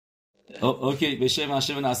اوکی، بشه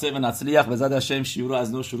ماشه و نصه و نصلیخ به زد هشم شیور رو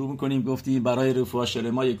از نو شروع میکنیم. گفتیم برای رفوه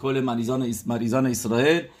شلمای کل مریضان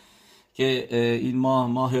اسرائیل که این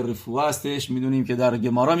ماه رفوه هستش. میدونیم که در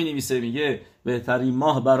گمارا می نویسه، میگه بهترین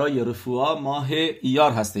ماه برای رفوه ماه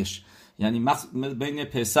ایار هستش، یعنی بین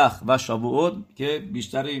پسخ و شابوت، که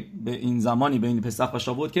بیشتر به این زمانی بین پسخ و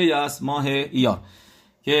شابوت که است ماه ایار،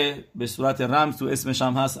 که به صورت رمز تو اسمش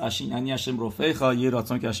هم هست اشین اشم رفیخا، یه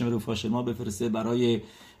راتون که اشم رفوه شلما بفرسته برای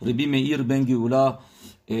ربی مئیر بن گیولا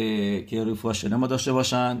که رفوه شلما داشته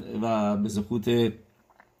باشن و به زخوت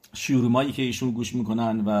شیورمایی که ایشون گوش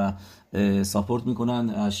میکنن و ساپورت میکنن.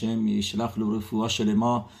 هشم یشلح له رفوه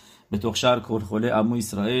شلما به تخشر کرخوله امو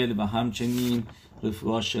اسرائیل، و همچنین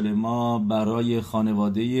رفوه شلما برای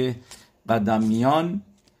خانواده قدمیان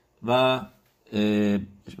و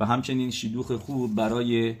همچنین شیدوخ خوب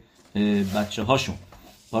برای بچه هاشون.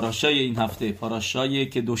 پاراشای این هفته پاراشای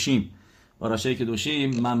کدوشیم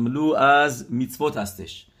مملو از میتوت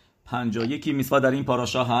هستش. 51 میتوت در این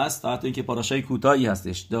پاراشا هست، حتی اینکه پاراشای کوتاهی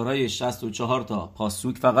هستش، دارای 64 تا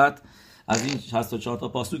پاسوک. فقط از این 64 تا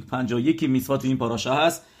پاسوک 51 میتوت این پاراشا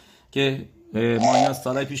هست که ما این از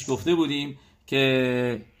سالهای پیش گفته بودیم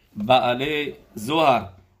که بعله زوهر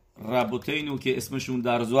ربوتینو که اسمشون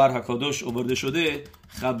در زوهر حکادوش آورده شده،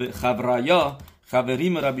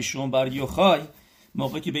 خبریم ربی شمعون بر یوخای،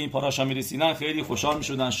 موقعی که به این پاراشا میرسیدن خیلی خوشحال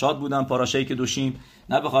میشدن، شاد بودن. پاراشایی که دوشیم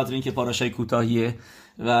نه به خاطر اینکه پاراشای کوتاهیه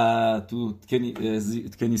و تو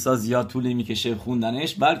کنیسا زیاد طول میکشه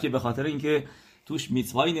خوندنش، بلکه به خاطر اینکه توش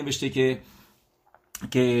میتوایی نوشته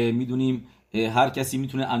که میدونیم هر کسی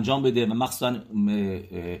میتونه انجام بده، و مخصوصا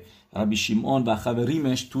ربی شمعون و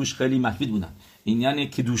خبریمش توش خیلی مفید بودن. این یعنی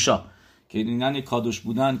کدوشا، که این یعنی کادوش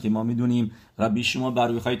بودن، که ما میدونیم ربی شمعون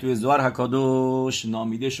بر یوخای توی زوار حکادوش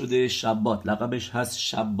نامیده شده شبات، لقبش هست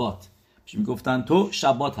شبات. میگفتن تو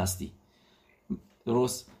شبات هستی،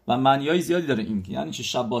 درست؟ و معنیای زیادی داره این، یعنی چه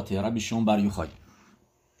شباته ربی شمعون بر یوخای.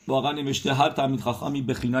 واقعا نوشته هر تلمید خاخامی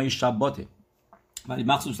به خینای شباته، ولی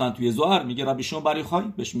مخصوصا توی زوار میگه ربی شمعون بر یوخای،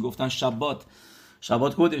 بهش میگفتن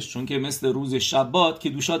شبات کدش، چون که مثل روز شبات که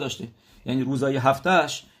دوشا داشته، یعنی روزای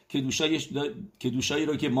هفتهش که دوشایی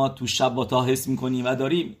رو که ما تو شبات ها حس میکنیم و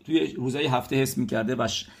داریم توی روزای هفته حس میکرده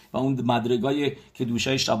و اون مدرگای که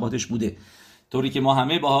دوشای شباتش بوده. طوری که ما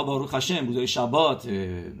همه باها باروخ هشم روزای شبات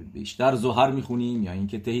بیشتر زوهر میخونیم، یا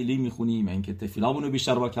اینکه تهیلی میخونیم، یا اینکه تفیلامون رو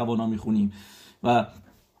بیشتر با کوانا میخونیم، و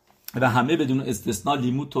همه بدون استثناء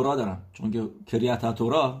لیمود تورا دارن، چون که کریات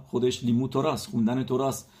تورا خودش لیمود توراست، خوندن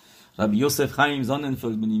توراست. ربی یوسف خایم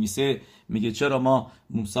زاننفلد بنویسه، میگه چرا ما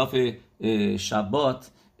مصاف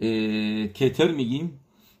شبات کتر میگیم،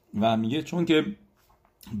 و میگه چون که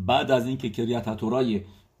بعد از این که کریات تورای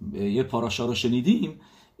یه پاراشا رو شنیدیم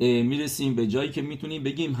میرسیم به جایی که میتونیم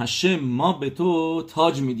بگیم هشم ما به تو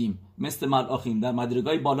تاج میدیم، مثل ملاخیم در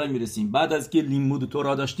مدرگای بالای میرسیم. بعد از که لیمود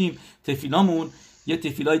تورا داشتیم، تفیلامون یه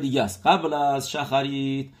تفیلای دیگه است. قبل از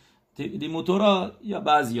شخرید لیمود تورا یا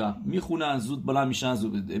بعضیا میخونن زود بلند میشن،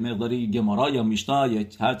 مقداری گمارا یا میشنا یا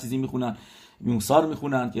هر چیزی میخونن، موسار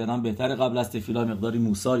میخونن که آدم بهتره قبل از تفیلا مقداری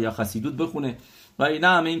موسار یا خسیدوت بخونه، و اینا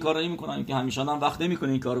همه این کارا نمیکنن که همیشه آدم وقت نمیکنه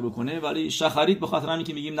این کارو بکنه. ولی شخرید به خاطر همین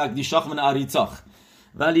که میگیم نقدی شاخ من اریتاخ،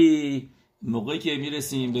 ولی موقعی که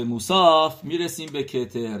میرسیم به موساف میرسیم به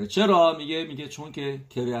کتر. چرا؟ میگه چون که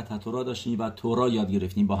کریات تورا داشتیم و تورا یاد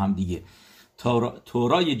گرفتیم با هم دیگه.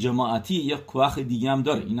 تورای جماعتی یک کوخ دیگه هم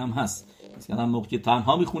داره، اینم هست. مثلا موقعی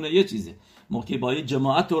تنها میخونه یه چیزه، موقعی با یه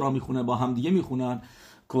جماعت تورا میخونه با هم دیگه میخونن،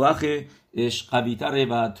 کوخش قوی‌تره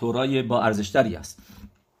و تورای با ارزشتری است،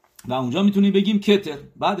 و اونجا میتونیم بگیم کتر.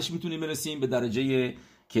 بعدش میتونیم برسیم به درجه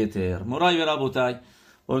کتر. مرای و ربوتای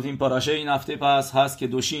این پاراشه این هفته پس هست که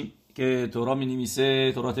دوشیم، که تورا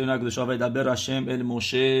مینویسه تورات نگدشا و دبر رشم ال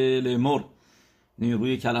موشه لمر.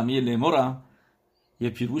 روی کلمه لمر هم یه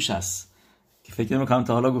پیروش هست که فکر نمی‌کنم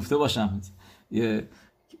تا حالا گفته باشم. یه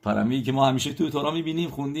پرامی که ما همیشه توی تورا میبینیم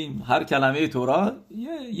خوندیم، هر کلمه تورا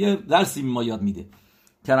یه درسی ما یاد میده.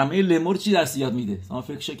 کلمه لمر چی درسی یاد میده؟ شما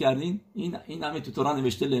فکرش کردین؟ این همه تو تورا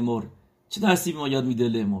نوشته لمر، چه درسی ما یاد میده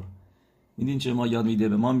لمر؟ میدین چه ما یاد میده؟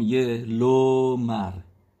 به ما میگه لو مر،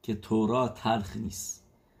 که تورا تلخ نیست،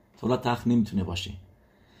 تورا تلخ نمیتونه باشه.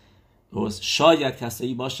 درست؟ شاید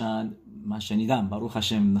کسایی باشن، من شنیدم باروخ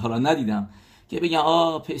هشم، حالا ندیدم، که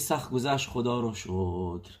بگن پسخ گذشت خدا رو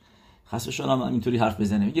شکر، خاصه شما اینطوری حرف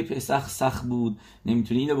بزنه، میگه پسخ سخت بود،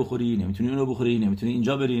 نمیتونی اینو بخوری، نمیتونی اونو بخوری، نمیتونی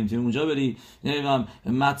اینجا بری، نمیتونی اونجا بری، نمیدونم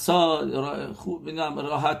متسا خوب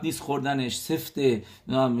راحت نیست خوردنش، سفته،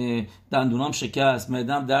 نمیدونم دندونام شکست،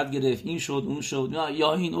 معده‌ام درد گرفت، این شد اون شد،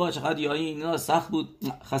 یا این چقدر یا این سخت بود.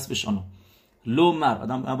 خاص شما لو مر،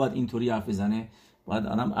 آدم نباید اینطوری حرف بزنه، باید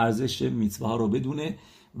آدم ارزش میتوا ها رو بدونه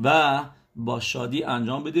و با شادی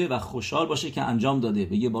انجام بده و خوشحال باشه که انجام داده.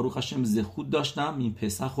 بگه باروخ هاشم زخود داشتم این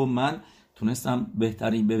پسخ و من تونستم به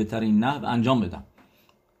بهترین نحو انجام بدم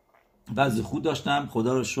و زخود داشتم،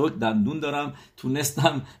 خدا رو شکر دندون دارم،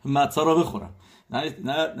 تونستم متسا رو بخورم.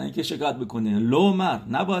 نه اینکه شکایت بکنه. لومر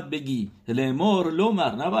نباید بگی، لمر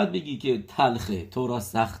لومر نباید بگی که تلخه، تورا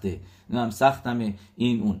سخته، نم سختمه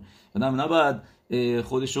این اون. نباید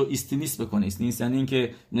خودش رو استینیس بکنه. استینیس یعنی این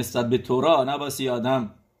که نسبت به تورا نباید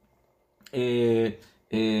آدم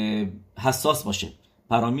حساس باشه.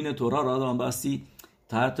 پرامین تورا را آدم باستی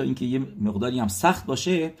تا حتی اینکه یه مقداری هم سخت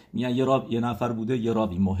باشه، میگن یه نفر بوده، یه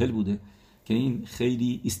راوی موهل بوده که این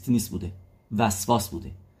خیلی استینیس بوده، وسواس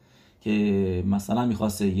بوده، که مثلا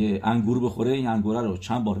میخواسته یه انگور بخوره، این انگوره رو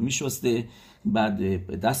چند بار میشسته،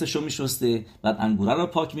 بعد دستشو میشسته، بعد انگوره رو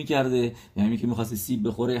پاک میکرده. یعنی که میخواسته سیب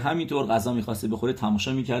بخوره، همینطور غذا میخواسته بخوره،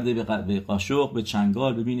 تماشا میکرده به قاشق، به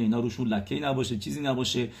چنگال، ببینه اینا روشون لکه‌ای نباشه، چیزی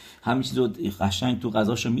نباشه، همین چیزو قشنگ تو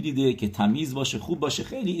غذاشو میدیده که تمیز باشه، خوب باشه.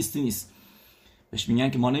 خیلی استینیس. بهش میگن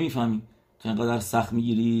که ما نمیفهمیم تو اینقدر سخت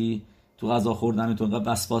میگیری تو غذا خوردن، تو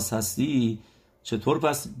اینقدر وسواس هستی، چطور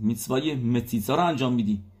پس میتسوای متیسا رو انجام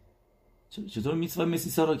میدی؟ چطور میتسوای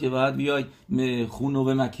متیسا رو که بعد بیای خون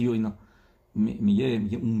و مکی و اینا؟ میگه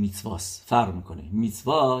اون میتسواس فرق میکنه.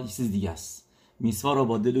 میتسوا یه چیز دیگه است. میتسوا رو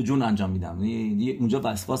با دل و جون انجام میدم، اونجا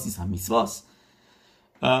وسواس نیست، هم میتسواس.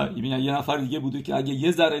 یه نفر دیگه بوده که اگه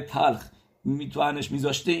یه ذره تلخ تو هنش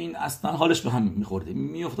میذاشته، این اصلا حالش به هم میخورده،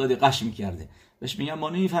 میافتاده قش میکرده. بهش میگم ما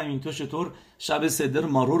نمیفهمیم تو چطور شب صدر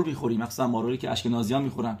مارور میخوری، مثلا ماروری که اشکنازی‌ها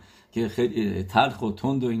میخورن که خیلی تلخ و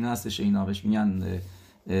تند و این هستش. اینا بهش میگن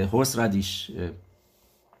هورس ردیش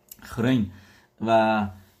خرین. و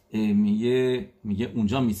میگه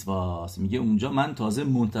اونجا میتواست، میگه اونجا من تازه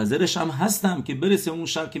منتظرشم هستم که برسه اون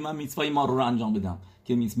شب که من میتوای مارور رو انجام بدم.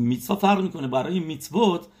 که میتوا فرق میکنه. برای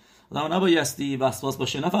میتوات آدم نبایستی وسواس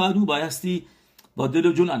باشه، نه فقط اون بایستی با دل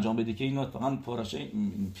و جون انجام بده. که اینا فقط پارشه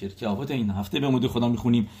پرکیاوات این هفته به مود خدا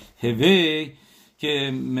میخونیم هوی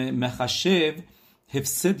که مخشب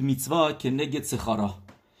حفظت میتوا که نگت سخارا.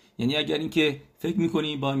 یعنی اگر این که فکر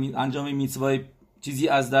میکنی با انجام میتوا چیزی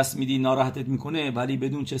از دست میدی، ناراحتت میکنه، ولی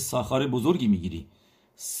بدون چه ساخار بزرگی میگیری.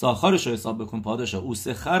 ساخارش رو حساب بکن پادشا. او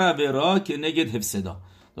سخر ورا که نگت حفظدا.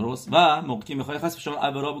 درست؟ و موقعی که میخوای خاص شما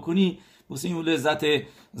عبرا بکنی، واسه این لذت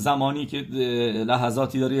زمانی که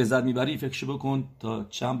لحظاتی داری لذت میبری، فکرش بکن تا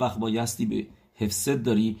چند وقت بایستی به حفظت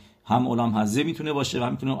داری. هم علم حزه میتونه باشه و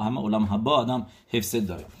هم علم حبا آدم حفظت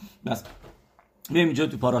داره. بس بریم اینجا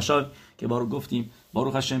تو پاراشا که بارو گفتیم،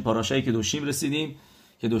 بارو خشن پاراشایی که دوشیم رسیدیم،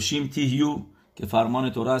 که دوشیم تیهیو که فرمان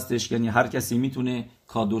تورا هستش، یعنی هر کسی میتونه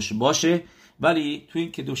کادوش باشه. ولی تو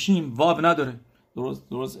این که دوشیم واب نداره.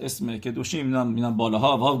 درست اسم که دوشیم اینا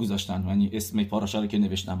بالاها واو گذاشتن، یعنی اسم پاراشا رو که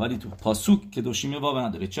نوشتن، ولی تو پاسوک که دوشیم واو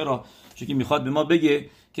نداره. چرا؟ چون که میخواد به ما بگه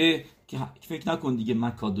که فکر نکن دیگه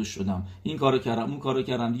من کادوش شدم، این کارو کردم، اون کارو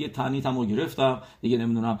کردم، دیگه تنیتمو گرفتم، دیگه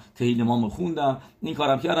نمیدونم تهیل مامو خوندم، این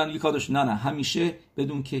کارم کردم، دیگه کادوش. نه همیشه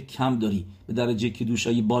بدون که کم داری، به درجه که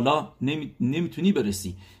دوشای بالا نمیتونی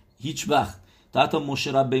برسی هیچ وقت. تا حتی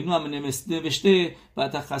مشرب بینو هم نوشته و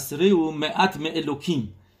تخسره و معت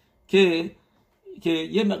معلوکیم که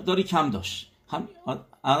یه مقداری کم داشت.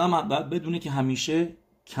 آدم باید بدونه که همیشه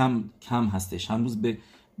کم هستش، هنوز به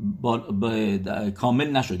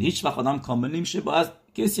کامل نشده. هیچ وقت آدم کامل نمیشه. باید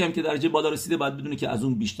کسی هم که درجه بالا رسیده باید بدونه که از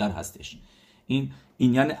اون بیشتر هستش. این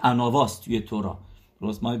یعنی اناواست توی تورا.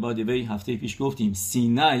 درست؟ ما بادیوی هفته پیش گفتیم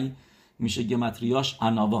سینای میشه گمتریاش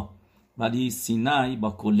اناوا، ولی سینای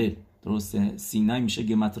با کلل. درسته؟ سینای میشه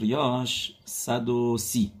گمتریاش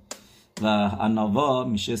 130 و اناوا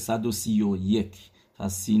میشه 131.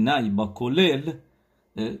 پس سینای با کلل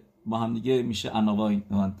با هم دیگه میشه اناوا.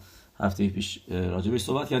 هفته پیش راجبش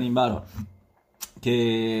صحبت کردیم برا که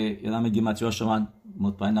یادم گمتریاش من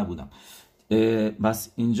مطمئن نبودم.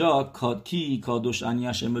 بس اینجا کی کادوش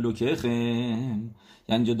انیاش ملوکه، یعنی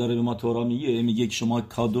اینجا داره به ما تورا میگه که شما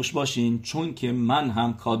کادوش باشین چون که من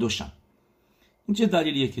هم کادوشم. این چه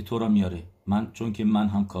دلیلیه که تورا میاره؟ چون که من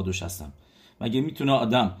هم کادوش هستم. مگه میتونه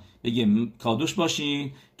آدم بگه کادوش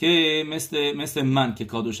باشین که مثل من که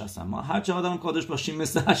کادوش هستم؟ ما هر چه آدم کادوش باشیم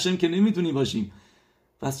مثل هشم که نمیتونی باشیم.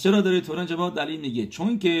 پس چرا داره تورا جواب دلیل میگه؟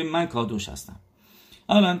 چون که من کادوش هستم.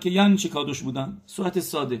 الان که یعنی چی کادوش بودن؟ صورت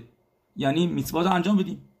ساده یعنی میتوا رو انجام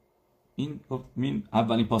بدیم. این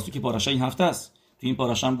اولین پاسوک پاراشا این هفته است. تو این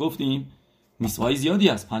پاراشا هم گفتیم میتوای زیادی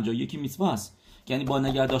است، 51 میتوا است. یعنی با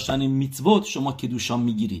نگه داشتن میتوات شما کدوشا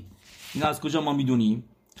میگیرید. این از کجا ما میدونیم؟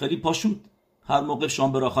 خیلی پاشوت. هر موقع شما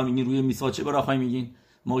براخا میگین روی میتوا چه براخا میگین؟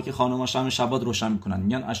 موقع که خانم‌ها شب شبات روشن میکنن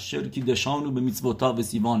میگن اشر کی دشانو به میتواتا و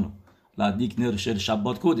سیوانو. لادیک نر شر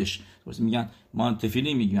شبات کودش. درست میگن ما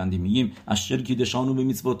تفیلی میگیم اشرکی دشانو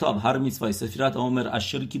به میtzvotav هر میtzvah سفیرت عمر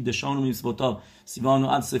اشرکی دشانو به میtzvotav سیوانو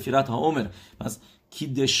اد سفیرت عمر. پس کی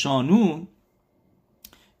دشانو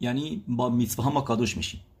یعنی با میtzvah ما کادوش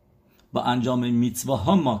میشیم، با انجام میtzvah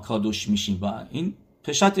ها ما کادوش میشیم. با این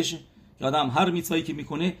پشتشه که آدم هر میtzvahی که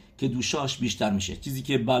میکنه که دوشاش بیشتر میشه. چیزی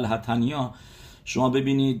که بالحتنیا شما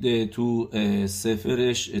ببینید تو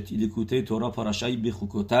سفرش لیکوته تورا پاراشای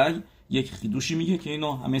بخوکوتای یک خیدوشی میگه که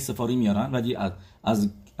اینو همه سفاری میارن ولی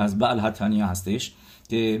از بالحتنیا هستش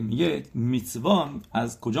که میگه میtzvah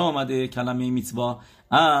از کجا آمده. کلمه میtzvah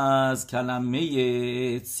از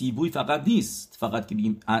کلمه ציווי فقط نیست، فقط که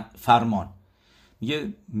بگیم فرمان.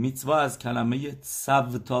 میگه میtzvah از کلمه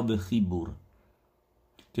צוותא בחיבור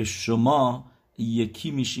که شما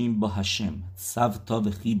یکی میشین با هشم. صوتا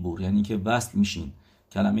به خیبور یعنی که وصل میشین.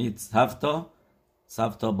 کلمه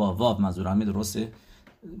صوتا با واو منظورم درسته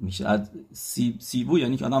میشه. سیبو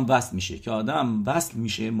یعنی که آدم وصل میشه، که آدم وصل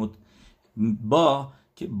میشه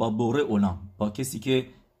با بوره اولام، با کسی که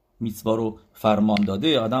میtzvah رو فرمان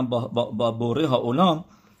داده. آدم با بوره ها اولام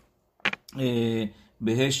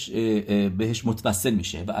بهش متوسل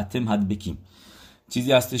میشه. و اتم حد بکیم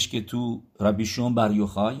چیزی هستش که تو ربی شمعون بر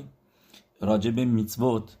یوخای راجب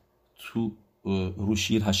میtzvot تو رو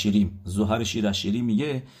شیر هشیریم زهر شیر هشیریم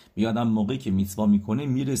میگه آدم موقعی که میtzvah میکنه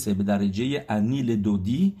میرسه به درجه انیل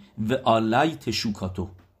دودی و آلای تشوکاتو.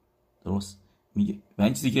 درست میگه و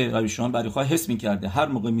این چیزی که ربی شمعون بر یوخای حس میکرده هر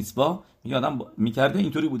موقع میtzvah میگه آدم میکرده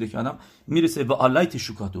اینطوری بوده که آدم میرسه به آلای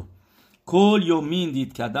تشوکاتو. کل یومین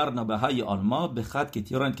دید که در نبهای آلما به خط که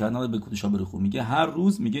تیران کنال به کدوشا برخو. میگه هر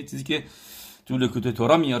روز میگه چیزی که تو لکوت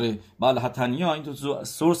تورا میاره بالحتنیا این تو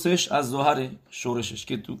سورسش از ظهر شورشش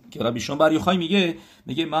که تو که ربی شمعون بر یوخای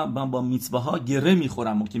میگه من با میtzvah ها گره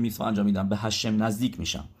میخورم که میtzvah انجام میدم به هشم نزدیک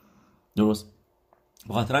میشم. درست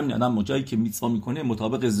به خاطر همین آدم جایی که میtzvah میکنه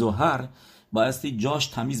مطابق ظهر بایستی جاش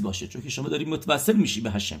تمیز باشه، چون که شما داری متوسل میشی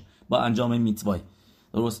به هشم با انجام میtzvah.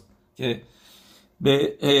 درست که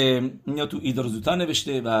به اینا تو ایدرزوتا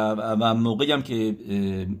نوشته و موقعی هم که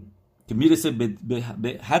میرسه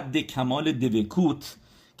به حد کمال دوکوت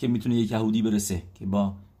که میتونه یک یهودی برسه که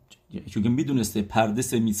با چون که میدونسته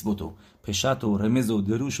پردس میtzvotو پشت و رمز و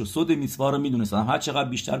دروش و صد میtzvah رو میدونسته. هر چقدر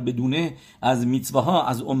بیشتر بدونه از میtzvah ها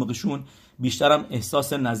از عمقشون بیشتر هم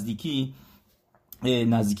احساس نزدیکی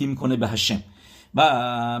میکنه به هشم.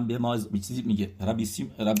 و به ما چیزی میگه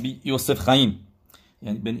ربی یوسف خایم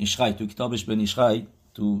یعنی بن ایشخای تو کتابش بن ایشخای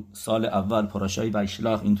تو سال اول پاراشای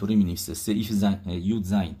وایشلاخ اینطوری مینویسه سیف یود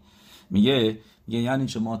زین میگه یعنی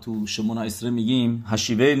ما تو شمونا اسره میگیم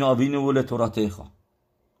هشیوه ناوینو ول توراتخا.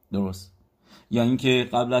 درست یا اینکه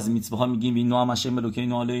قبل از میtzvah ها میگیم وی نو مشه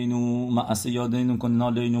ملوکینو علینو معصیادینو کنن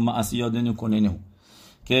علینو معصیادینو کننو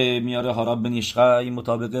که میاره هاراب بن ایشخای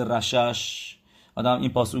مطابق رشش آدم این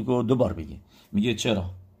پاسوک رو دوبار بگه. میگه چرا؟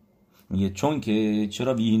 میگه چون که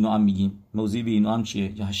چرا وی نو هم میگیم موضوع وی نو هم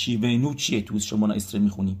چیه یا هشیوه نو چیه تو شمونا اسره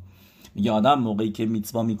میخونیم. میگه آدم موقعی که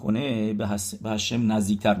میtzvah میکنه به هشم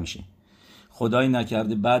نزدیکتر میشه. خدای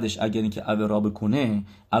نکرده بعدش اگر اینکه عورا بکنه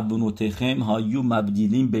ابونوتخم هایو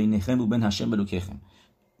مبدیلین بینخم و بین هشم بلوکخم.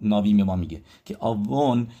 ناوی ما میگه که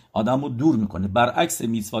آوون آدمو دور میکنه، برعکس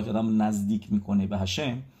میtzvah که آدمو نزدیک میکنه به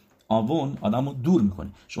هشم آوون آدمو دور میکنه.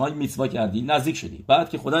 شما میtzvah کردی نزدیک شدی، بعد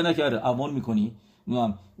که خدای نکرده آوون میکنی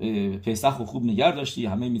میگم پسخ خوب نگه داشتی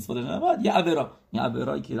همه میtzvah داشتی، بعد یه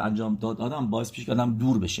عورایی که انجام داد آدم باعث میشه که آدم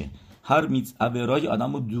دور بشه. هر عورای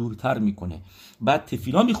آدمو دورتر میکنه. بعد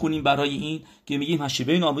تفیلا میخونیم برای این که میگیم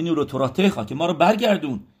هشیوه ناوینی رو توراتخا که ما رو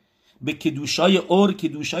برگردون به کدوشای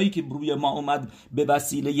کدوشایی که روی ما اومد به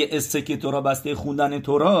وسیله استک تورا بسته خوندن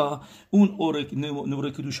تورا، اون نور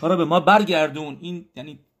کدوشا رو به ما برگردون. این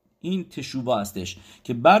یعنی این تشوبا هستش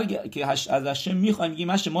که که از هشم میخوایم میگیم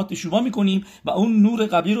هشم ما تشوبا میکنیم و اون نور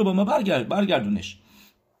قبلی رو به ما برگردونش.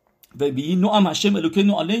 و بی نو ام هشم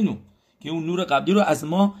الوکینو علینو که اون نور قبلی رو از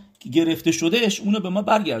ما گرفته شدهش اونو به ما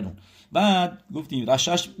برگردون. بعد گفتیم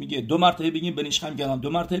رشش میگه 2 مرتبه بگیم بنیشخم گردم 2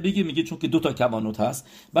 مرتبه بگیم میگه چون که 2 تا کوانوت هست.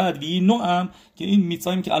 بعد وی نوعم که این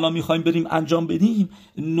میtzvahیم که الان میخوایم بریم انجام بدیم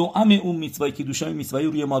نوعم اون میtzvahی که دوشای میtzvahی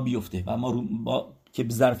روی ما بیفته و ما که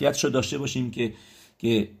ظرفیتشو داشته باشیم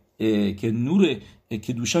که نور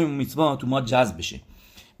که دوشای اون میtzvah تو ما جذب بشه.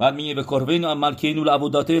 بعد میگه به کاروین عمل کینول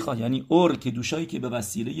عبوداته یعنی که دوشایی که به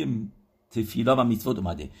وسیله تفیلا و میtzvot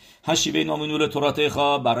اومده. هشیوه نامینول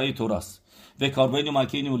توراتخا برای توراست و کاروین و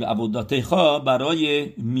مکینول عبوداتخا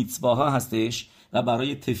برای میtzvah ها هستش و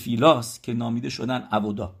برای تفیلاست که نامیده شدن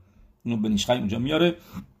عبودا. اینو بنیشخای اونجا میاره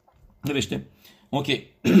نوشته. اوکی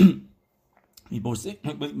میپرسه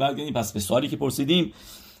برگردیم پس به سوالی که پرسیدیم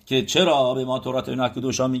که چرا به ما تورات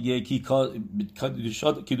نکدوشا میگه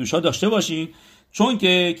کیدوشا داشته باشین، چون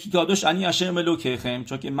که کی کادوش انی هشم الوکیخم،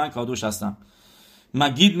 چون که من کادوش هستم.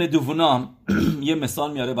 مگید مدوونام یه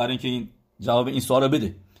مثال میاره برای اینکه این جواب این سوال رو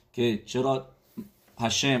بده که چرا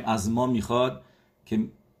هشم از ما میخواد که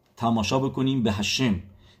تماشا بکنیم به هشم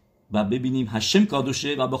و ببینیم هشم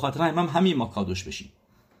کادوشه و به خاطر همین ما کادوش بشیم.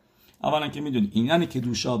 اولا که میدونی این یعنی که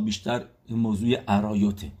دوشا بیشتر موضوع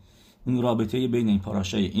عرایوته، این رابطه بین این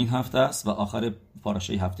پاراشه این هفته است و آخر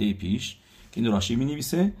پاراشه هفته پیش که این راشی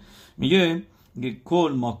مینویسه، میگه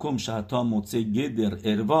کل ماکم شتا موتسه گدر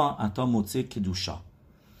اروا اتا موتسه کدوشا،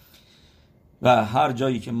 و هر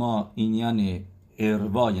جایی که ما این یعنی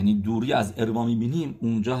اروا یعنی دوری از اروا میبینیم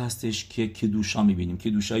اونجا هستش که کدوشا میبینیم،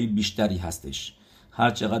 کدوشایی بیشتری هستش.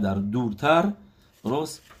 هر چقدر دورتر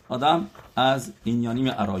درست آدم از این یعنی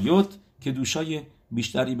عرایوت کدوشای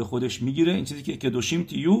بیشتری به خودش میگیره. این چیزی که کدوشیم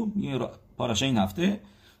تیو پاراشه این هفته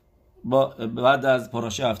بعد از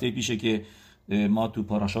پاراشه هفته پیشه که ما تو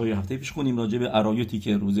پاراشای هفته پیش خونیم راجع به عرایوتی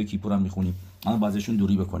که روز کیپور هم میخونیم، اما بعضیشون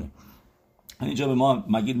دوری بکنیم. اینجا به ما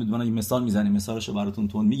مگید مدمونا یه مثال میزنه، مثالشو براتون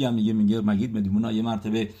تون میگم. میگه مگید مدمونا یه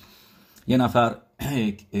مرتبه یه نفر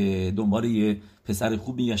دنبال یه پسر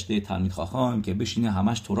خوب میگشته تلمید خاخام که بشینه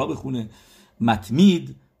همش تورا بخونه،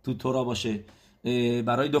 متمید تو تورا باشه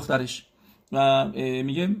برای دخترش، و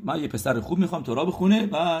میگه من یه پسر خوب میخوام تورا بخونه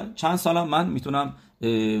و چند سالم من میتونم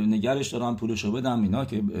نگرش دارم پولشو بدم اینا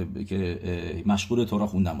که مشغول تورا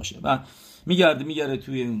خوندن باشه. و میگرده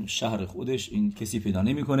توی شهر خودش، این کسی پیدا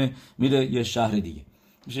نمیکنه، میره یه شهر دیگه،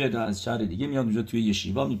 میشه از شهر دیگه میاد اونجا توی یه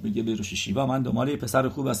شیوا، میگه به روش شیوا من دنبال یه پسر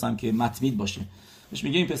خوب هستم که متمید باشه. بهش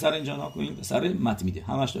میگه این پسر اینجا ناکو، این پسر متمیده،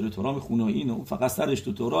 همش داره تورا میخونه و اینو فقط سرش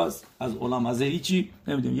تو تورا است، از علم از هیچی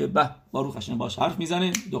نمیدونم، یه باروخ هشم باش حرف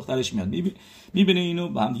میزنه، دخترش میاد میبینه اینو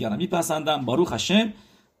با هم دیگه هم میپسندن، باروخ هشم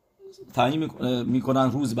تعیین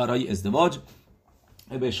میکنن روز برای ازدواج،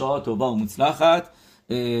 به شاعت و با مطلقت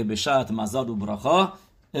به شاعت مزاد و براخا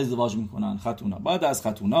ازدواج میکنن خاتونا. بعد از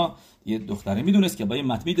خاتونا یه دختره میدونست که با یه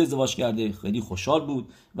متمید ازدواج کرده، خیلی خوشحال بود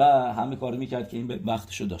و همه کار میکرد که این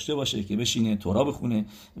وقتشو داشته باشه که بشینه تورا بخونه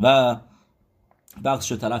و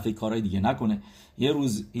وقتشو طرف کارهای دیگه نکنه. یه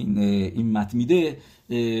روز این متمیده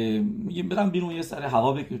میگه برم بیرون یه سر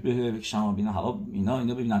هوا بکشم، ببینم هوا اینا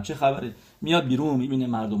ببینم چه خبره. میاد بیرون میبینه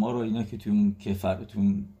مردم‌ها رو، اینا که تو اون کفر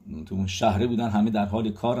تو اون شهره بودن همه در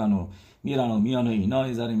حال کارن و میرن و میان و اینا،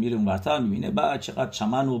 یه ذره میره اونورتر میبینه بعد چقدر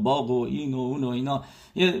چمن و باغ و این و اون و اینا،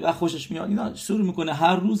 یه خوشش میاد. اینا شروع میکنه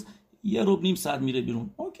هر روز یه ربع نیم ساعت میره بیرون،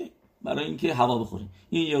 اوکی، برای اینکه هوا بخوره.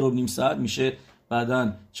 این یه ربع نیم ساعت میشه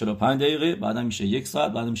بعدن 45 دقیقه، بعدن میشه 1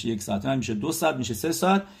 ساعت، بعدن میشه 1 ساعت، میشه 2 ساعت، میشه 3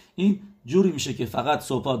 ساعت. این جوری میشه که فقط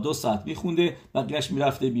صبح 2 ساعت میخونده، بقیه‌اش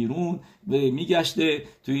میرفته بیرون و میگشته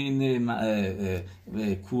تو این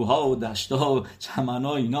کوها و دشت‌ها و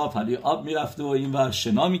چمن‌ها اینا، پلی آب میرفته و اینور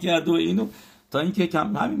شنا میکرده و اینو، تا اینکه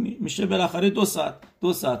کم همین میشه بالاخره 2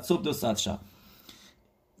 ساعت صبح 2 ساعت شب.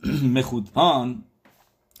 مخودپان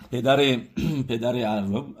پدر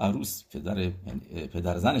عروس،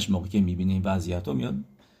 پدر زنش موقعی که میبینه این وضعیتو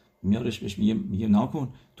میارش بهش میگه ناکن،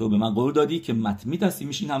 تو به من قول دادی که متمید هستی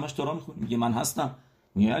میشین همش تورا میخونی. میگه من هستم.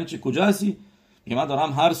 میگه یعنی چه، کجا هستی؟ میگه من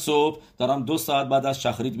دارم هر صبح 2 ساعت بعد از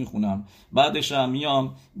شخرید میخونم، بعدش هم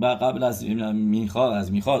میام قبل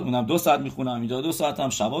از میخواد اونم 2 ساعت میخونم، اینجا 2 ساعت هم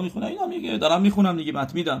شبا میخونم. اینا میگه دارم میخونم دیگه،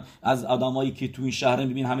 متمیدم. از آدمایی که تو این شهر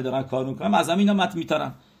میبین همه دارن کار میکنن، از همینا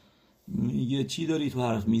متمیدترن. میگه چی داری تو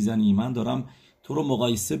حرف میزنی؟ من دارم تو رو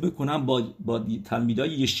مقایسه بکنم با تلمیدای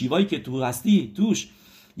یشیوایی که تو هستی توش.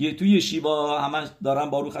 توی یشیوا همه دارن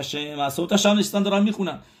باروخ هشم و صوت شام نشستن دارن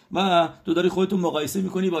میخونن و تو داری خودتو مقایسه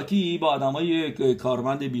میکنی با کی؟ با آدمای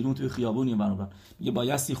کارمند بیرون توی خیابونی. برابر میگه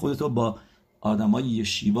بایستی خودتو با آدمای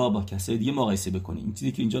یشیوا، با کسای دیگه مقایسه بکنی. این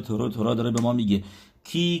چیزی که اینجا تورا داره به ما میگه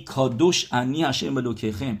کی کادوش انی هشم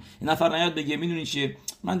الوکیخم. این نفر نیاد بگه میدونی چیه،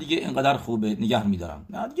 من دیگه اینقدر خوبه نگه میدارم،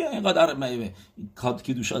 دیگه اینقدر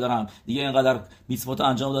کادوشا دارم، دیگه اینقدر میتوات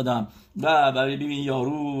انجام دادم و ببین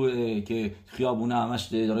یارو که خیابونه همش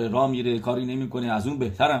داره راه میره کاری نمیکنه، از اون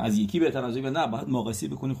بهترم، از یکی بهتر، از این نه. باید مقایسه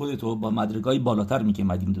بکنی خودتو با مدرگای بالاتر میگه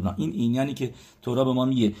مدیون. این یعنی که تورا به ما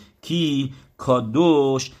میگه کی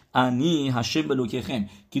کادوش انی هشم بلوکیخم،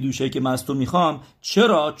 کی دوشایی که من از تو میخوام.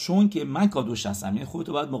 چرا؟ چون که من کادوش هستم. یعنی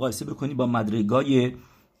خودتو باید مقایسه بکنی با مدرگای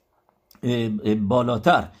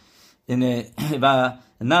بالاتر و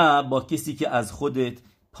نه با کسی که از خودت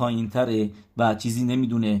پایین تره و چیزی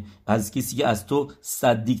نمیدونه، از کسی که از تو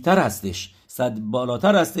صدیقتر هستش،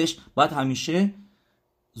 بالاتر هستش. باید همیشه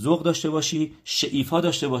ذوق داشته باشی، شعیفا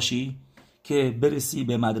داشته باشی که برسی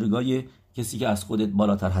به مدرگای کسی که از خودت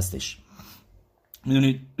بالاتر هستش.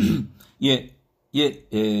 میدونید یه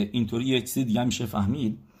اینطوری یه چیز دیگه میشه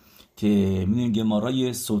فهمید که میدونیم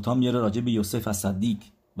گمارای سوتا میاره راجع به یوسف الصدیق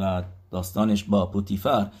و داستانش با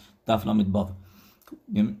پوتیفر دفلامت باب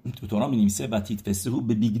تو تورا می نویسه و تیتفسهو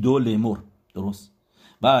به بیگدو لمر، درست؟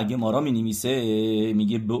 و گمارا می نویسه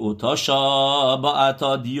میگه به اوتاشا با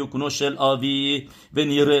عطا دیوکنو شل آوی و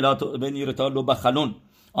نیرتا لو بخلون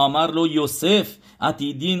آمر لو یوسف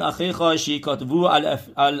عتیدین اخی خاشی کاتبو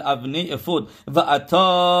الابنی افود و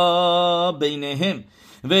عطا بینهم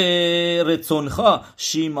و رצונך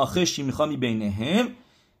שימחה מביניהם,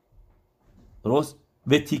 درست؟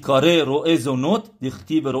 و תיקרא רועה זונות,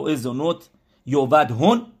 דכתיב רועה זונות یوبد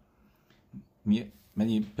هون.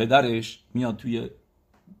 یعنی پدرش میاد توی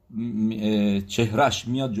چهرش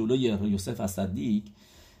میاد جلوی یوسف الصدیق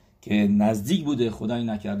که نزدیک بوده خدای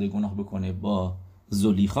نکرده گناه بکنه با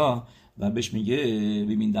زلیخا و بهش میگه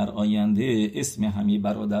ببین در آینده اسم همه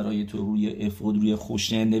برادرای تو روی افود روی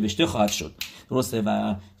خوشه نوشته خواهد شد، درسته؟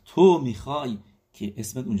 و تو میخوای که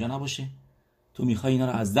اسمت اونجا نباشه، تو میخوای اینا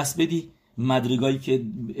رو از دست بدی، مدرگایی که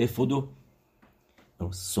افودو.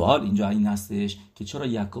 سوال اینجا این هستش که چرا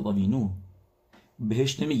یعقوب وینو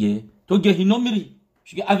بهش نمیگه تو گهینوم میری،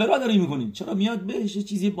 چون اورا داری میکنی، چرا میاد بهش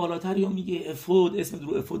چیزی بالاتر یا میگه افود اسمت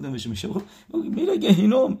رو افود نمیشه میشه میره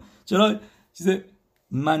گهینوم، چرا چیز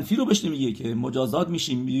منفی رو بهش نمیگه که مجازات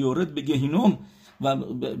میشیم میورد به گهینوم و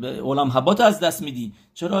به عالم حبات از دست میدی،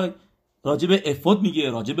 چرا راجع به افود میگه،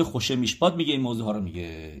 راجع به خوشه میشپاد میگه، این موضوع ها رو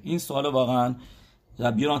میگه؟ این سوال واقعا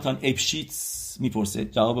ربی یوناتان اپشیتس میپرسه،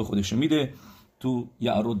 جواب خودشو میده تو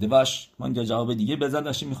یعرو دوش. ما اینجا جواب دیگه بزن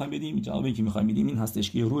داشتیم میخوایم بدیم. جوابی که میخوایم بدیم این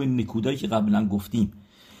هستش که روی نکودایی که قبلا گفتیم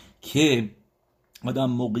که آدم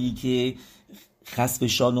موقعی که خسف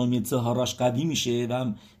شالومی ظهارش قوی میشه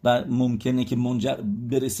و ممکنه که منجر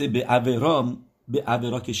برسه به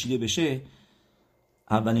عورا کشیده بشه،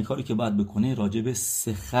 اولین کاری که باید بکنه راجع به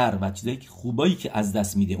سخر و چیزایی که خوبایی که از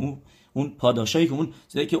دست میده، اون پاداشایی که اون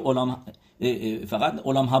چیزایی که فقط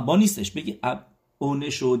علام حبا نیستش، بگی اونه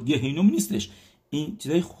شد گهینوم نیستش، این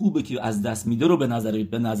چیزای خوبه که از دست میده رو به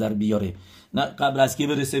نظر بیاره، نه قبل از که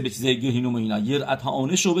برسه به چیزای گهینوم و اینا یرعت ها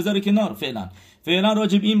اونه شو بذاره کنار. فعلا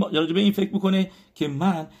راجع به این فکر بکنه که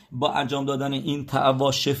من با انجام دادن این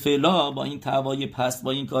تعوا شفلا، با این تعوای پست،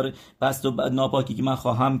 با این کار پست و ناپاکی که من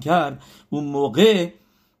خواهم کرد، اون موقع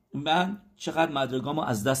من چقدر مدرگامو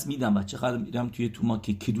از دست میدم و چقدر میرم توی توما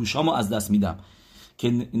که کدوشامو از دست میدم،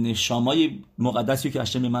 که نشامای مقدسی که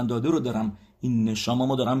هشم من داده رو دارم، این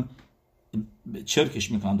نشامامو دارم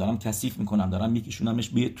چرکش میکنم، دارم کثیف میکنم، دارم میکشونمش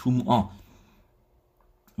به توما.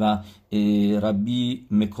 و ربی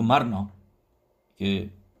مکمرنا که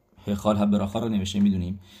هخال هبراخا رو نوشته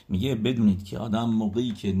میدونیم، میگه بدونید که آدم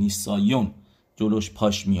موقعی که نیسایون جلوش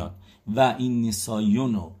پاش میاد و این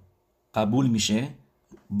نیسایون رو قبول میشه،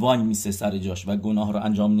 وای میسه سر جاش و گناه رو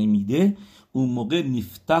انجام نمیده، اون موقع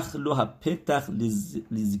نفتخ له پتخ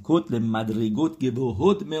لزیکوت لمدرگوت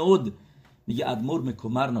گبهود مئود. میگه ادمور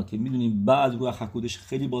مکمرنا که میدونیم بعد روی حکودش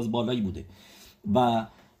خیلی باز بالایی بوده و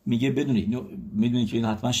میگه میدونید که این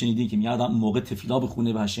حتما شنیدین که میاد موقع تفیلا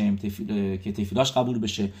بخونه به هشم که تفیلاش قبول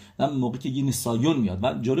بشه، موقعی که یه نسایون میاد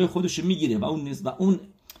و جلوی خودش میگیره و اون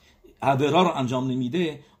عبرا رو انجام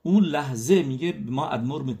نمیده، اون لحظه میگه ما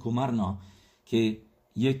ادمور مکمرنا که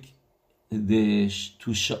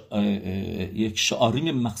یک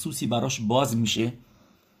شعاریم مخصوصی براش باز میشه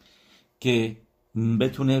که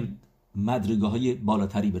بتونه مدرگه های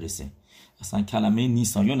بالاتری برسه. اصلا کلمه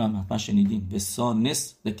نیسایون هم حتما شنیدین،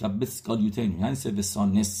 وسانس لکبس کالیوتین، یعنی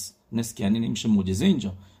وسانس نس که یعنی نمیشه معجزه،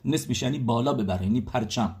 اینجا نس میشه یعنی بالا ببره، یعنی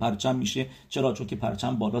پرچم میشه. چرا؟ چون که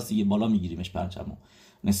پرچم بالاست، یه بالا میگیریمش پرچمو.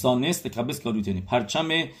 نسانس لکبس کالیوتین، پرچم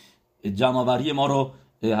جمع‌آوری ما رو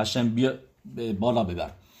هشم بیا بالا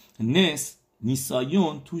ببر.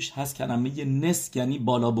 نیسایون توش هست کلمه نس یعنی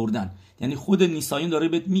بالا بردن، یعنی خود نیسایون داره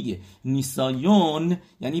بهت میگه نیسایون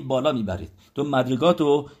یعنی بالا میبره، تو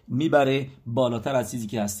مدرگاتو میبره بالاتر از چیزی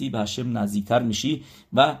که هستی، به هشم نزدیکتر میشی.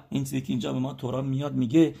 و این چیزی که اینجا به ما تورا میاد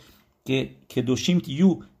میگه که کدوشیم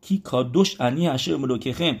تیو کی کادوش انی هشه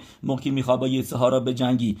ملوکخم، موقعی میخواد با یه سهارا به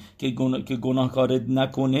جنگی که گناهکار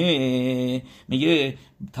نکنه، میگه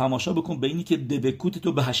تماشا بکن به اینی که دوکوت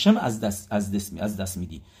تو به هشم از دست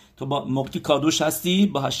میدی. تو با موقعی کادوش هستی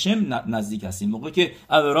با هشم نزدیک هستی، موقعی که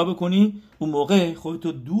اورا بکنی اون موقع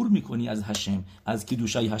خودتو دور میکنی از هشم، از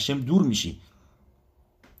کدوشای هشم دور میشی،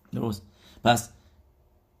 درست؟ پس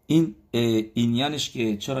این یعنیش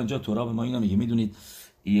که چرا اینجا تورا به ما اینا میگه. میدونید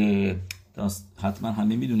حتما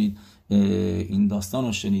همه میدونید این داستان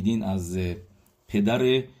رو شنیدین از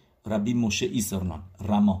پدر ربی موشه ایسرنان،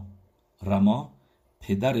 رما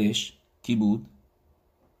پدرش کی بود؟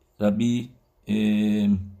 ربی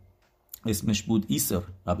اسمش بود ایسر،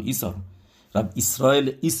 رب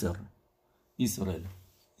اسرائیل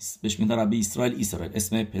بهش میگن ربی اسرائیل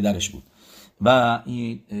اسم پدرش بود و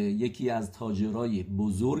این یکی از تاجرای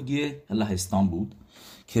بزرگ لهستان بود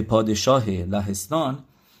که پادشاه لهستان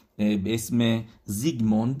به اسم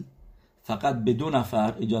زیگموند فقط به 2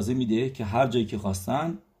 نفر اجازه میده که هر جایی که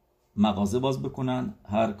خواستن مغازه باز بکنن،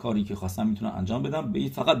 هر کاری که خواستن میتونن انجام بدن،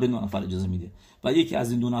 فقط به 2 نفر اجازه میده و یکی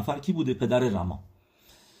از این 2 نفر کی بوده؟ پدر رما.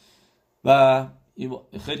 و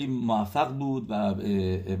خیلی موفق بود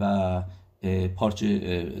و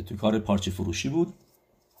تو کار پارچه فروشی بود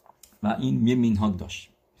و این یه مینهاگ داشت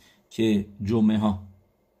که جمعه ها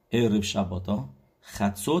عرب شباتا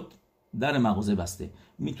خطسوت در مغازه بسته،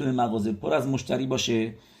 میتونه مغازه پر از مشتری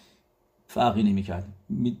باشه، فرقی نمیکرد،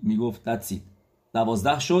 میگفت دتسید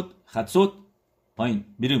 12 شد خطسوت پایین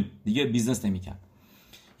بیرون، دیگه بیزنس نمیکرد.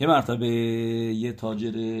 یه مرتبه یه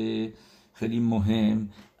تاجر خیلی مهم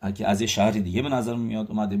که از یه شهر دیگه به نظر میاد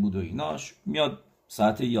اومده بود و ایناش، میاد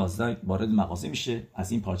ساعت 11 وارد مغازه میشه،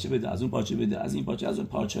 از این پارچه بده، از اون پارچه بده، از این پارچه، از اون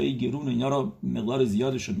پارچه‌های گرون و اینا رو مقدار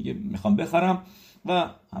زیادشو میگه میخوام بخرم و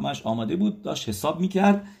همش آماده بود، داشت حساب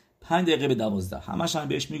میکرد 5 دقیقه به 12. همش هم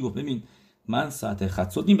بهش میگفت ببین من ساعت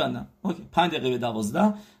خطسوت میبندم، اوکی 5 دقیقه به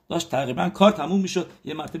 12 داشت تقریبا کار تموم میشد.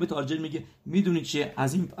 یه مرتبه تاجر میگه میدونی چیه،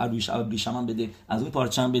 از این ابریشم بده، از اون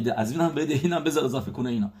پارچه هم بده، از این هم بده، اینم بذار اضافه کنه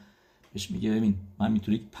اینا. بهش میگه ببین من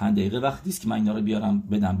میتونی 5 دقیقه وقت نیست که من اینا رو بیارم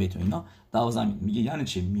بدم به تو اینا 12. میگه یعنی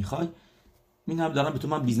چی میخوای؟ من هم دارم به تو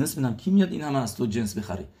من بیزنس میدم، کی میاد این همه از تو جنس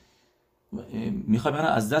بخره؟ میخوای منو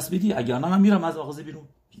از دست بدی؟ اگر نه من میرم از مغازه بیرون.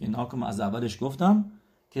 میگه ناکم از اولش گفتم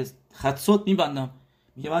که خطسوت میبندم.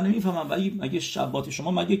 میگه من نمیفهمم مگه شبات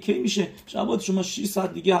شما مگه کی میشه؟ شبات شما 6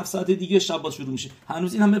 ساعت دیگه 7 ساعت دیگه شبات شروع میشه،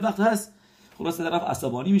 هنوز این همه وقت هست؟ خلاص طرف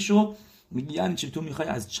عصبانی میشه. میگه یعنی چی تو میخوای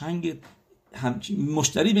از چنگ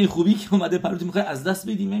مشتری به این خوبی که اومده پروت میخوای از دست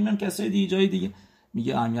بدی؟ من کسای دیگه جای دیگه.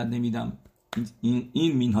 میگه اهمیت نمیدم،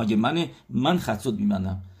 این مینهاج من خطسوت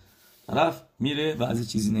میبندم. طرف میره و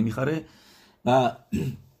از چیزی نمیخره و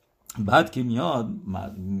بعد که میاد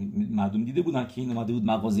مردم دیده بودن که این اومده بود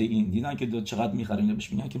مغازه، این دیدن که چقدر میخره، اینا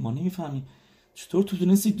بهش میگن که ما نمیفهمیم چطور تو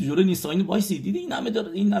تونستی جلوی نیساین وایسی، دیدی این همه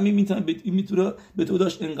داره، این همه میتونه به تو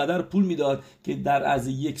داشت اینقدر پول میداد که در از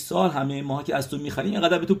 1 سال همه ماها که از تو میخریم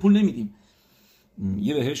اینقدر به تو پول نمیدیم.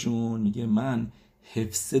 یه بهشون میگه من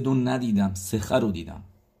حفظ رو ندیدم، سخر رو دیدم،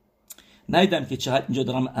 ندیدم که چقدر اینجا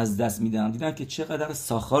دارم از دست میدم، دیدم که چقدر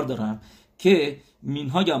ساخار دارم که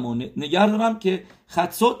مینهاگمو نگه دارم که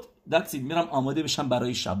خطسوت دستید میرم آماده بشم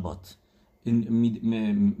برای شبات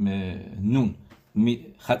نون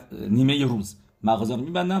نیمه روز مغازه رو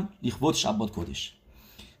میبندم لیخوت شبات کدش.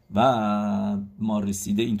 و ما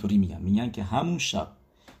رسیده اینطوری میگن که همون شب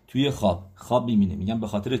توی خواب میبینه، میگن به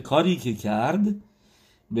خاطر کاری که کرد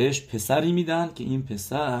بهش پسری میدن که این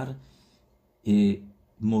پسر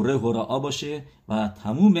موره هورا باشه و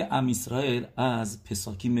تموم ام اسرائیل از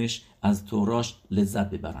پساکیمش از توراش لذت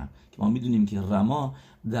ببرن. که ما میدونیم که رما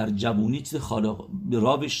در جوونی چیز خالق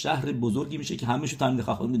راب شهر بزرگی میشه که همه‌شو تامین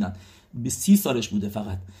خاخ میدن، به 30 سالش بوده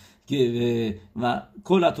فقط که و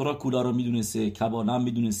کل تورا کولا رو میدونسته، کبالا هم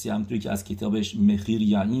میدونسته، همونطوری که از کتابش مخیر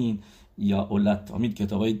یعنی یا اولت امید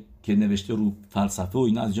کتابایی که نوشته رو فلسفه و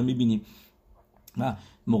اینا از اینجا میبینیم. و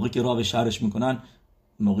موقعی که راب شهرش میکنن،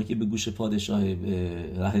 موقعی که به گوش پادشاه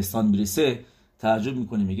لهستان میرسه تعجب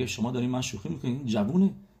میکنه، میگه شما دارین من شوخی میکنین؟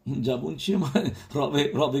 این جوون چیه؟ ما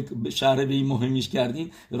راب شهر به این مهمیش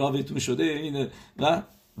کردین، رابتون شده این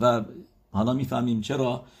و حالا میفهمیم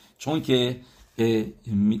چرا، چون که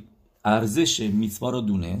ارزش میتوا رو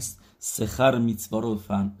دونست، سخر میتوا رو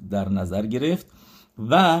در نظر گرفت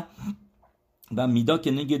و میدا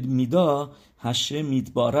که نگد میدا هشه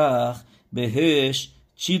میتبارخ بهش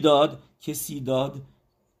چی داد؟ کسی داد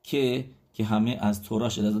که همه از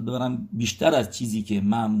توراش لذت ببرن، بیشتر از چیزی که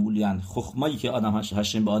معمولیاً خخمایی که آدم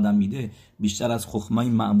هشم به آدم میده، بیشتر از خخمای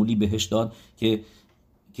معمولی بهش داد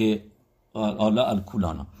که آلا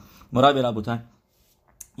الکولانا مرای برابطن.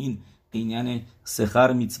 این یعنی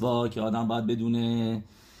سخر میتوا که آدم باید بدونه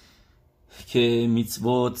که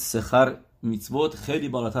میتوت خیلی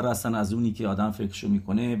بالاتر هستن از اونی که آدم فکرشو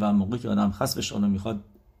میکنه. و موقعی که آدم خاص بشه آدم میخواد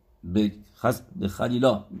به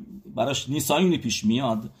خلیلا براش نیسایونی پیش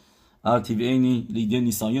میاد، ارتیو اینی لیده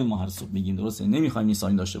نیسایون ما هر صبح میگیم، درسته؟ نمیخوایم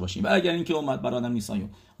نیسایون داشته باشیم، ولی اگر اینکه اومد برای آدم نیسایون،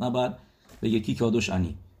 نه بعد بگه کی کادوش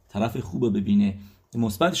انی طرف خوبه ببینه،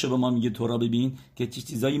 مثبتشو به ما میگه تورا ببین که چه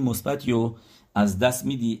چیزایی مثبتیو از دست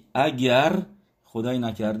میدی اگر خدای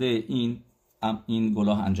نکرده این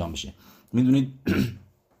گناه انجام بشه. میدونید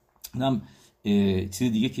هم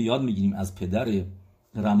چیز دیگه که یاد میگیریم از پدر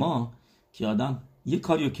رما که آدم یه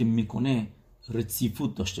کاریو که میکنه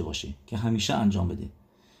رسیفوت داشته باشه، که همیشه انجام بده.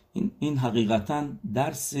 این حقیقتا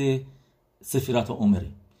درس سفیرت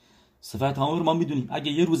عمره. صفت تمام رو ما میدونیم.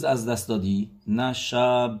 اگه یه روز از دست دادی، نه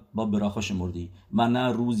شب با براخا شمردی و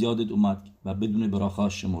نه روز یادت اومد و بدون براخا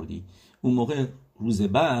شمردی، اون موقع روز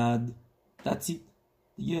بعد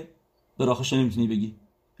دیگه براخاش نمیتونی بگی،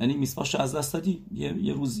 یعنی میسواش از دست دادی،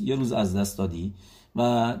 یه روز از دست دادی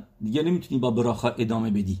و دیگه نمیتونی با براخا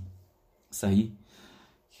ادامه بدی. صحیح؟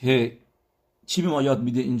 که چی به ما یاد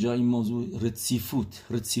میده اینجا این موضوع؟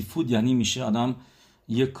 رتسیفوت یعنی میشه آدم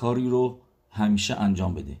یه کاری رو همیشه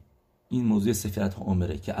انجام بده. این موضوع سفرت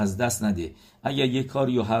عمره که از دست نده. اگر یه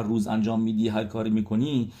کاری رو هر روز انجام میدی، هر کاری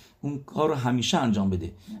میکنی، اون کار رو همیشه انجام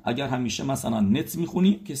بده. اگر همیشه مثلا نت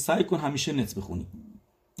میخونی، که سعی کن همیشه نت بخونی.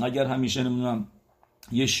 اگر همیشه نمیدونم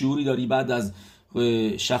یه شعوری داری بعد از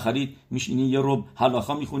شخرید میشینی یه رب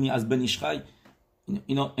حلاخا میخونی از بن ایشخی،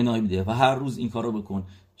 اینا عنایت بده و هر روز این کارو بکن.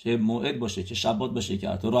 چه موعد باشه، چه شبات باشه که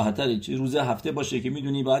تو راحت‌تره، چه روز هفته باشه که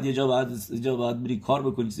میدونی بعد یه جا بعد بری کار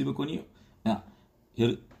بکنی، چیزی بکنی، نه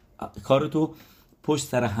کارتو پشت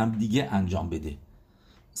سر هم دیگه انجام بده.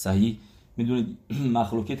 صحیح؟ میدونید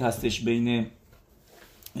مخلوقات هستش بین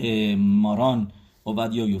ماران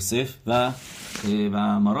عبدیا یوسف و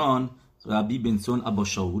ماران ربی بنسون ابا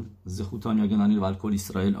شاول زخوتان یاگنانی و الکل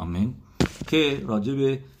اسرائیل آمین، که راجع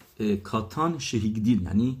به کاتان شهیگدیل،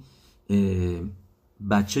 یعنی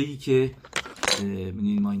بچه‌ای که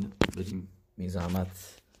ما اینو بریم می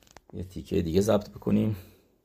زحمت یه تیکه دیگه ضبط بکنیم.